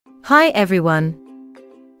Hi everyone.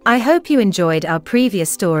 I hope you enjoyed our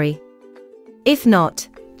previous story. If not,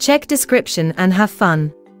 check description and have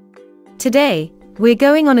fun. Today, we're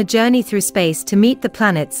going on a journey through space to meet the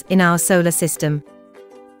planets in our solar system.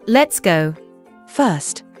 Let's go.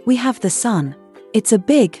 First, we have the Sun. It's a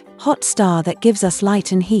big, hot star that gives us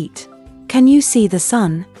light and heat. Can you see the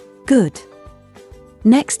Sun? Good.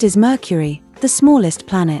 Next is Mercury, the smallest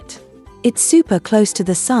planet. It's super close to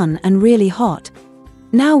the Sun and really hot.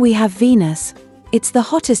 Now we have Venus. It's the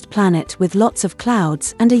hottest planet with lots of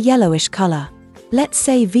clouds and a yellowish color. Let's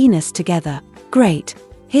say Venus together. Great.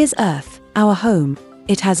 Here's Earth, our home.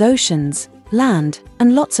 It has oceans, land,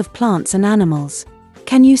 and lots of plants and animals.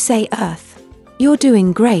 Can you say Earth? You're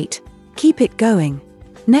doing great. Keep it going.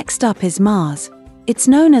 Next up is Mars. It's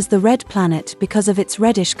known as the red planet because of its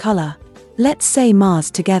reddish color. Let's say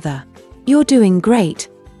Mars together. You're doing great.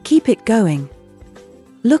 Keep it going.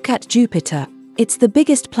 Look at Jupiter. It's the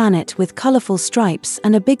biggest planet with colorful stripes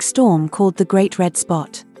and a big storm called the Great Red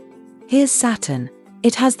Spot. Here's Saturn.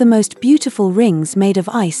 It has the most beautiful rings made of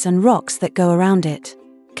ice and rocks that go around it.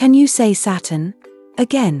 Can you say Saturn?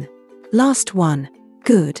 Again. Last one.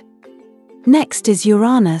 Good. Next is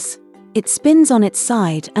Uranus. It spins on its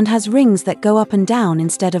side and has rings that go up and down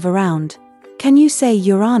instead of around. Can you say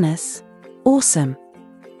Uranus? Awesome.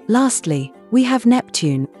 Lastly, we have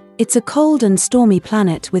Neptune. It's a cold and stormy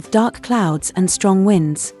planet with dark clouds and strong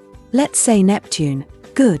winds. Let's say Neptune.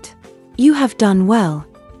 Good. You have done well.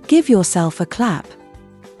 Give yourself a clap.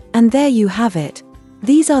 And there you have it.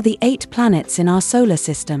 These are the 8 planets in our solar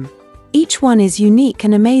system. Each one is unique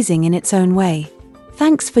and amazing in its own way.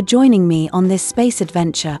 Thanks for joining me on this space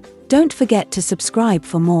adventure. Don't forget to subscribe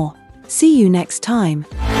for more. See you next time.